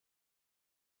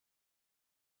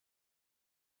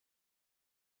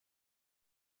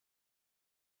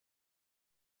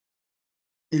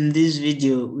In this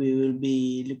video, we will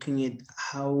be looking at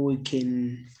how we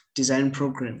can design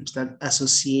programs that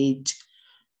associate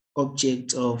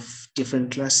objects of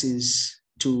different classes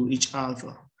to each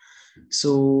other.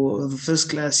 So the first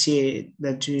class here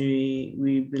that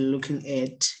we'll be looking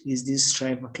at is this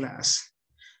driver class.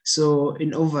 So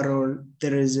in overall,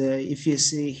 there is if you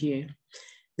see here,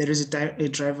 there is a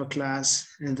driver class,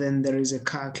 and then there is a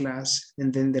car class,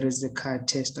 and then there is the car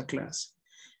tester class.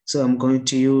 So I'm going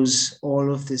to use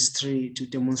all of these three to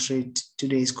demonstrate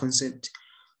today's concept.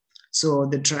 So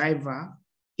the driver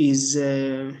is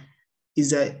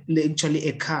actually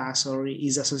a car,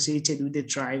 is associated with the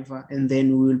driver, and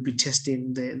then we will be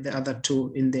testing the other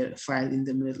two in the file in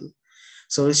the middle.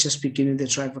 So let's just begin with the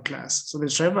driver class. So the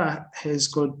driver has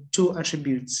got two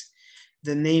attributes: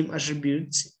 the name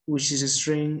attribute, which is a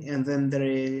string, and then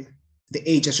the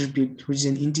age attribute, which is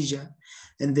an integer.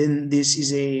 And then this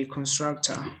is a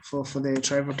constructor for the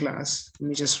driver class. Let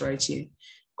me just write here,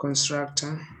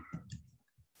 constructor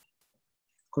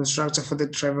for the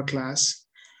driver class.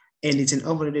 And it's an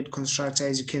overloaded constructor,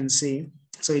 as you can see.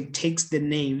 So it takes the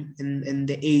name and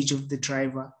the age of the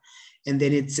driver, and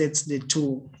then it sets the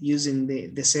two using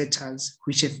the setters,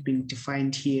 which have been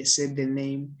defined here. Set the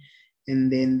name,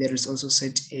 and then there is also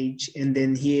set age. And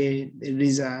then here,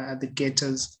 these are the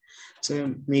getters.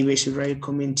 So maybe I should write a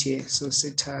comment here. So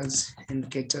setters and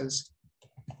getters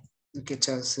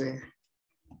there.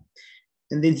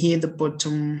 And then here at the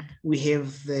bottom, we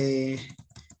have the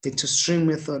Tostring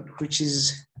method, which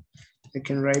is, I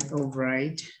can write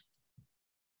override.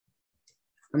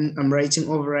 I'm writing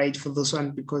override for this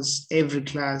one because every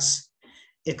class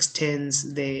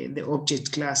extends the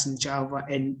object class in Java,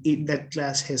 and that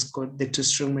class has got the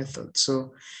Tostring method.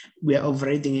 So we are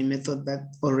overriding a method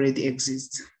that already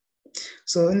exists.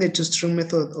 So in the Tostring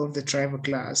method of the driver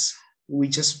class, we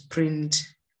just return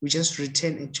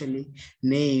actually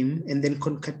name, and then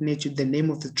concatenate with the name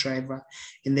of the driver,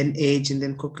 and then age, and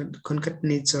then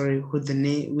concatenate with the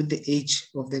name with the age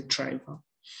of the driver.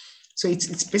 So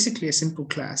it's basically a simple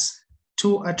class,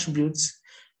 two attributes,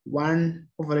 one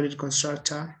overloaded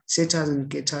constructor, setters and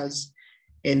getters,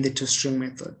 and the Tostring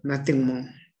method, nothing more.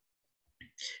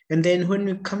 And then when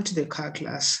we come to the car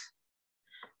class,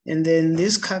 and then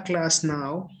this car class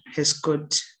now has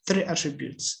got three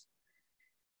attributes.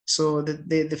 So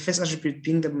the first attribute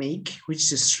being the make, which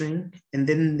is a string, and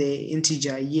then the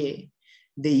integer year,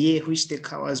 the year which the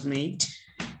car was made.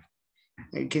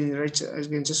 I can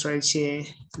just write here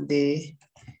the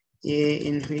year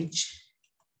in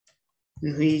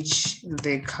which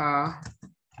the car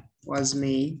was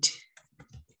made,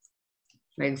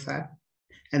 like that,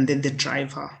 and then the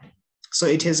driver. So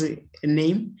it has a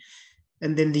name,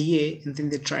 and then the year, and then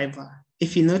the driver.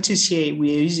 If you notice here,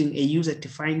 we are using a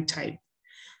user-defined type.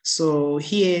 So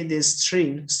here the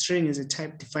string is a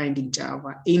type defined in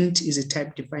Java, int is a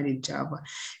type defined in Java,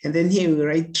 and then here we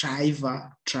write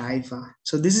driver.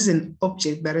 So this is an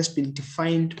object that has been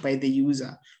defined by the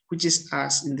user, which is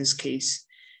us in this case.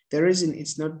 The reason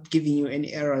it's not giving you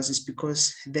any errors is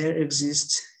because there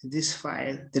exists this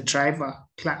file, the driver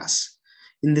class,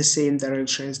 in the same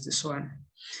direction as this one.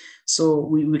 So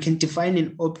we can define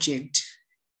an object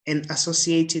and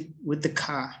associate it with the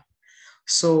car.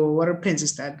 So what happens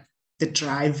is that the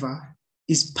driver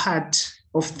is part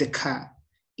of the car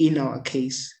in our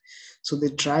case. So the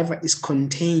driver is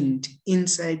contained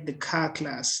inside the car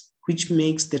class, which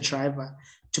makes the driver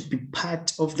to be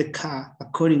part of the car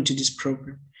according to this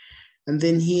program. And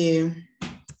then here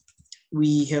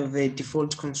we have a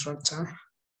default constructor,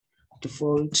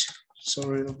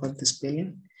 sorry about the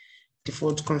spelling,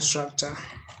 default constructor.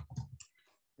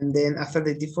 And then after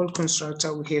the default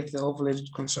constructor, we have the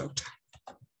overloaded constructor.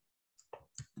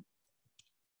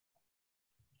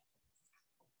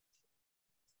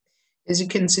 As you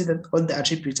can see that all the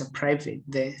attributes are private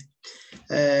there.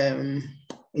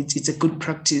 It's a good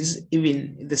practice.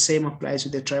 Even the same applies to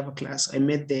the driver class. I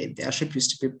made the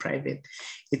attributes to be private.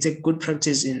 It's a good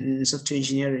practice in software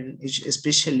engineering,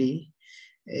 especially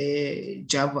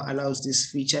Java allows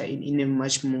this feature in a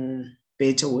much more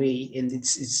better way, and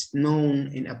it's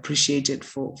known and appreciated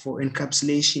for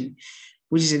encapsulation,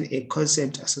 which is a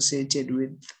concept associated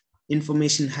with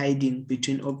information hiding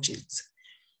between objects.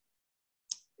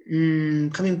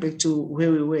 Coming back to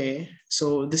where we were,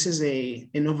 so this is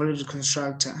an overloaded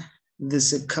constructor.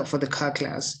 This is for the car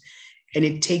class, and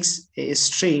it takes a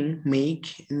string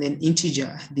make and then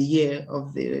integer, the year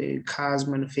of the car's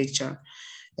manufacture,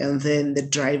 and then the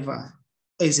driver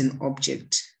is an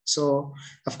object. So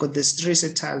I've got these three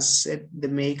setters: set the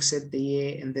make, set the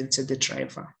year, and then set the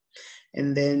driver.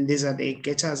 And then these are the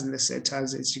getters and the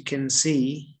setters. As you can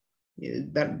see,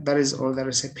 that is all that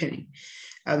is happening.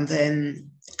 And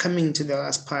then coming to the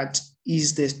last part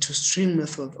is the Tostring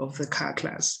method of the car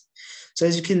class. So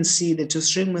as you can see, the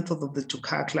Tostring method of the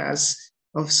car class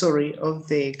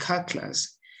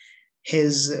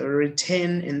has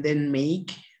return and then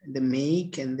make, and then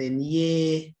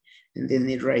year, and then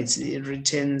it writes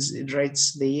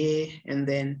the year, and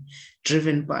then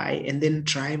driven by, and then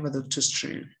driver the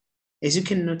Tostring. As you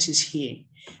can notice here,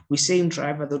 we're saying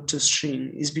driver the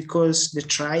Tostring is because the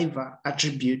driver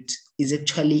attribute is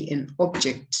actually an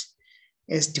object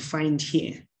as defined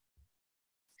here.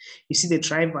 You see, the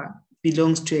driver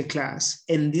belongs to a class,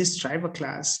 and this driver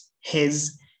class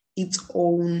has its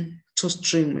own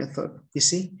Tostring method. You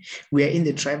see, we are in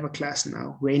the driver class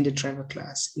now. We're in the driver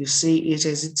class. You see, it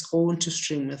has its own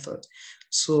Tostring method.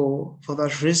 So for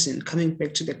that reason, coming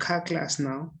back to the car class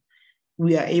now,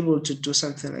 we are able to do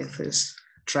something like this: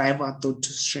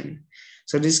 driver.Tostring.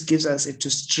 So this gives us a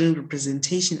Tostring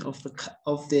representation of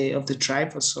the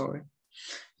driver. Sorry.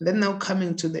 Then now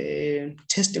coming to the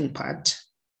testing part.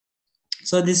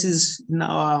 So this is now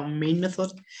our main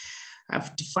method.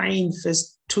 I've defined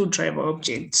first two driver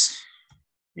objects.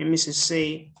 Let me just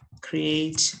say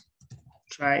create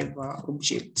driver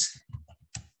object.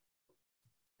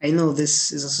 I know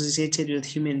this is associated with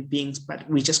human beings, but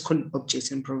we just call it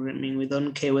objects in programming. We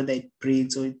don't care whether it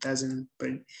breeds or it doesn't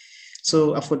breed.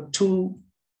 So I've got two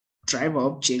driver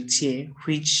objects here,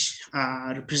 which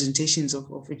are representations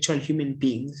of actual human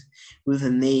beings with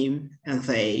a name and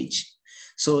the age.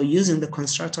 So using the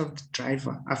constructor of the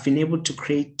driver, I've been able to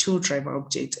create two driver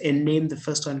objects and name the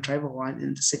first one driver 1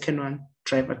 and the second one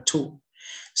driver 2.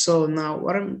 So now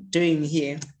what I'm doing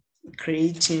here,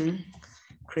 create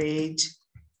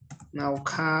now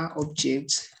car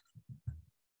objects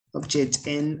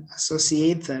and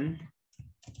associate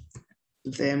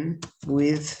them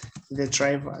with the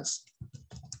drivers.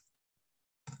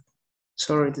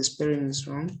 Sorry, the spelling is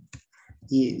wrong.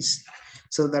 Yes.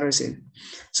 So that is it.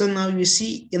 So now you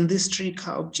see in these three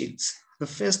car objects, the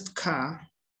first car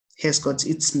has got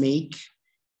its make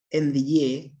and the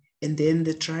year, and then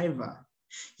the driver.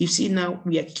 You see now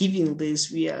we are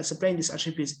supplying these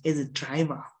attributes as a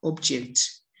driver object.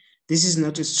 This is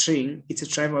not a string, it's a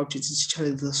driver object, it's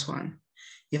actually this one.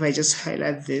 If I just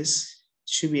highlight this,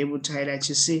 should be able to highlight,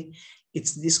 you see,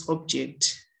 it's this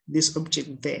object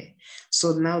there.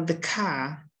 So now the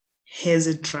car has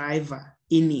a driver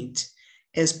in it.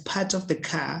 As part of the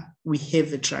car, we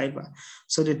have a driver.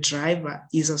 So the driver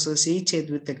is associated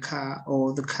with the car,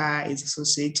 or the car is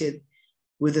associated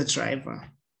with the driver.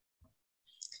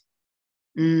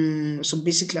 So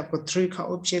basically I've got three car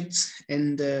objects,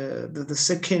 and the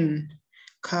second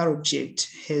car object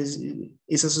is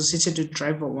associated with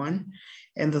driver 1,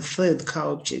 and the third car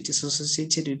object is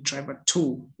associated with driver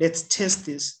 2. Let's test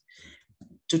this.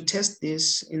 To test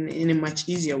this in a much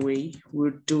easier way,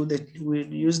 we'll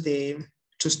use the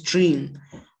Tostring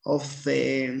of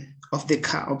the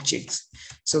car objects.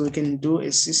 So we can do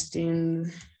a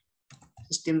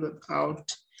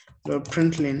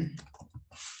system.out.println,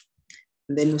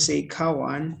 and then we say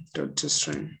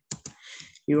car1.Tostring.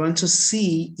 We want to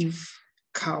see if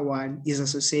car1 is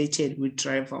associated with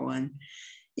driver 1.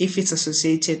 If it's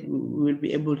associated, we will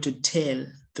be able to tell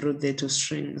through the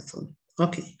Tostring method.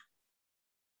 Okay.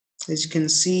 As you can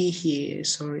see here,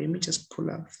 sorry, let me just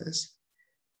pull up this.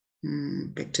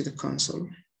 Back to the console.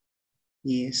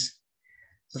 Yes,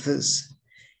 this.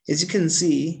 As you can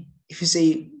see, if you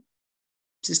say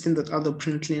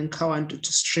system.out.println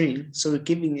car1.Tostring, so we're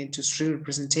giving it a string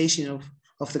representation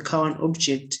of the car1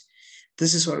 object.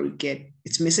 This is what we get.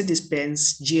 It's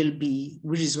Mercedes-Benz GLB,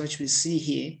 which is what we see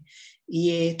here.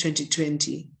 Year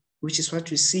 2020, which is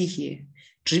what we see here.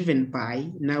 Driven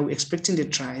by, now we're expecting the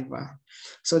driver.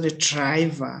 So the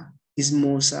driver is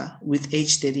Musa with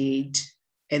age 38,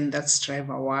 and that's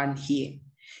driver 1 here.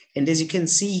 And as you can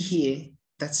see here,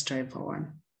 that's driver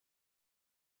 1.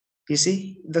 You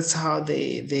see, that's how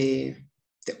the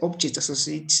objects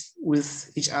associate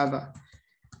with each other.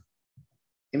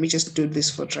 Let me just do this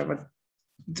for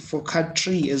car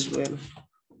 3 as well.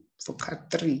 For car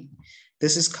 3,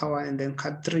 this is car 1 and then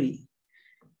car 3.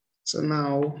 So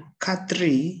now car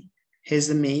 3 has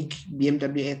the make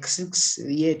BMW X6,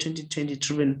 year 2020,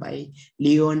 driven by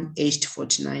Leon, aged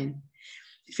 49.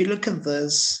 If you look at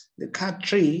this, the car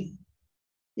 3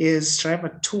 is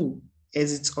driver 2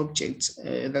 as its object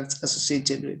that's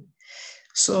associated with.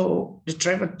 So the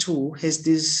driver 2 has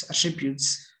these attribute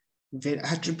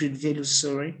values,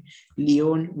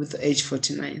 Leon with age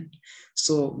 49.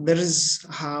 So that is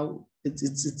how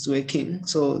it's working.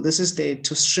 So this is the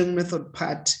Tostring method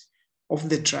part of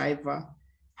the driver,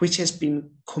 which has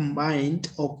been combined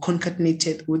or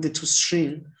concatenated with the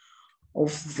Tostring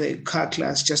of the car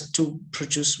class just to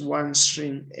produce one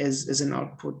string as an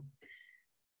output.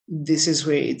 This is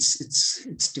where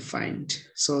it's defined.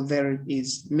 So there it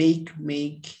is, make,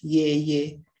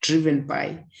 year, driven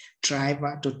by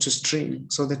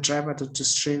driver.toString. So the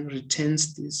driver.toString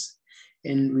returns this,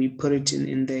 and we put it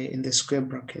in the square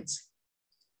brackets.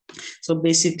 So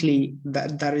basically,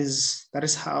 that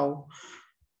is how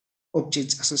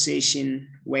object association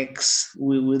works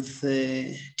with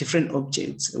different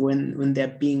objects when they're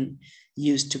being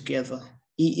used together.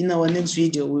 In our next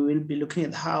video, we will be looking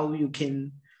at how you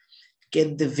can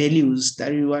get the values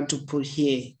that you want to put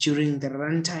here during the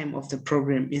runtime of the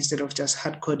program instead of just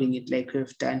hard coding it like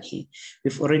we've done here.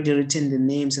 We've already written the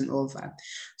names and all that.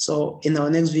 So in our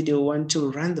next video, we want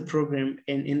to run the program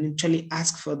and actually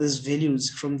ask for these values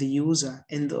from the user,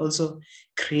 and also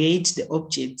create the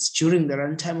objects during the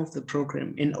runtime of the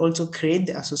program, and also create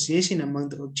the association among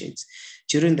the objects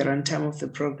during the runtime of the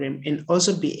program, and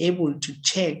also be able to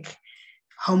check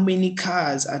how many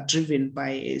cars are driven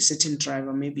by a certain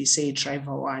driver, maybe say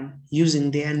driver 1, using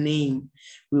their name.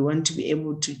 We want to be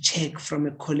able to check from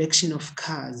a collection of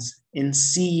cars and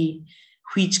see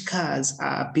which cars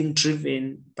are being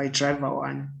driven by driver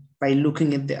 1 by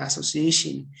looking at the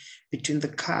association between the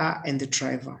car and the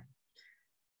driver.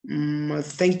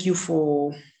 Thank you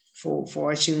for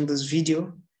watching this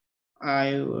video.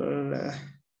 I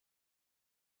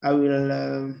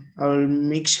will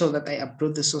make sure that I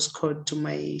upload the source code to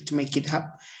my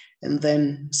GitHub, and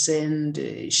then share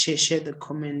the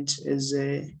comment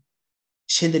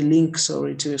share the link,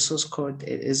 sorry, to the source code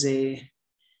as a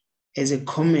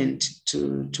comment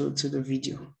to the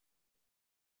video.